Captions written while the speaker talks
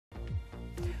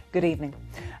Good evening.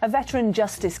 A veteran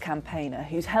justice campaigner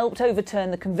who's helped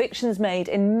overturn the convictions made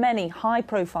in many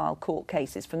high-profile court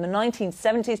cases from the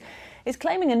 1970s is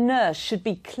claiming a nurse should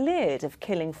be cleared of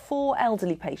killing 4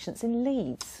 elderly patients in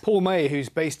Leeds. Paul May, who's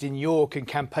based in York and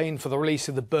campaigned for the release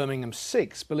of the Birmingham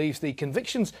Six, believes the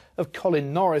convictions of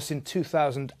Colin Norris in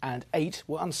 2008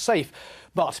 were unsafe.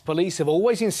 But police have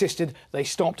always insisted they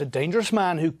stopped a dangerous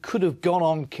man who could have gone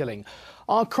on killing.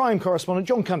 Our crime correspondent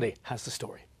John Cundy has the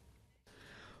story.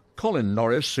 Colin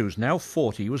Norris, who's now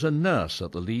 40, was a nurse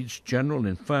at the Leeds General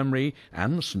Infirmary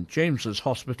and St James's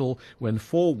Hospital when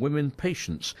 4 women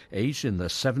patients aged in their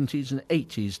 70s and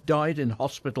 80s died in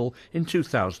hospital in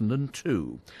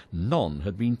 2002. None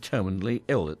had been terminally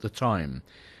ill at the time.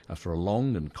 After a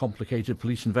long and complicated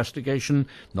police investigation,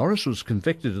 Norris was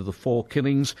convicted of the 4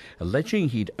 killings, alleging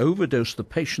he'd overdosed the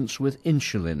patients with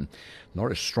insulin.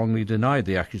 Norris strongly denied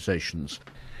the accusations.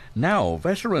 Now,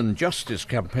 veteran justice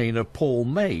campaigner Paul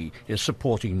May is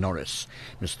supporting Norris.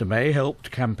 Mr May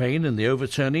helped campaign in the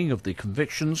overturning of the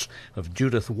convictions of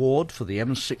Judith Ward for the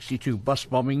M62 bus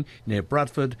bombing near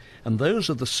Bradford and those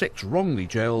of the 6 wrongly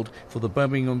jailed for the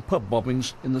Birmingham pub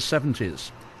bombings in the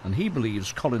 70s. And he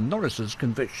believes Colin Norris's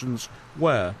convictions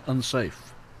were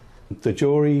unsafe. The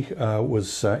jury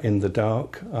was in the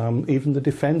dark. Even the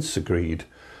defence agreed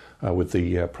with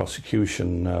the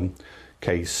prosecution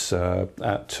case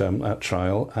at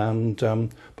trial,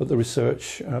 but the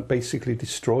research basically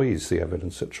destroys the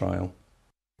evidence at trial.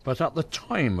 But at the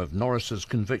time of Norris's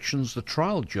convictions, the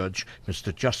trial judge,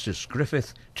 Mr Justice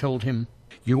Griffith, told him,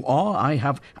 "You are, I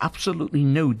have absolutely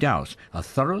no doubt, a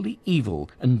thoroughly evil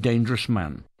and dangerous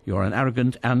man. You're an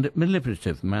arrogant and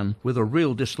manipulative man with a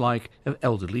real dislike of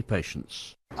elderly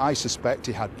patients." I suspect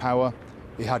he had power,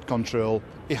 he had control,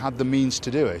 he had the means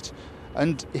to do it,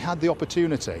 and he had the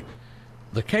opportunity.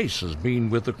 The case has been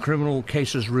with the Criminal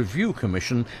Cases Review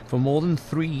Commission for more than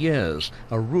 3 years.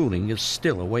 A ruling is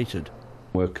still awaited.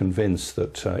 We're convinced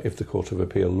that if the Court of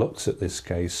Appeal looks at this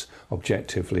case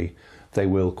objectively, they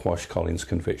will quash Colin's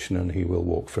conviction and he will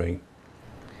walk free.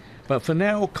 But for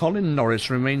now, Colin Norris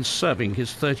remains serving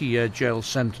his 30-year jail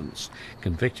sentence,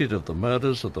 convicted of the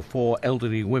murders of the 4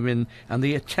 elderly women and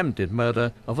the attempted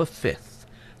murder of a 5th.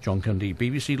 John Cundy,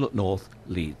 BBC Look North,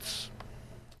 Leeds.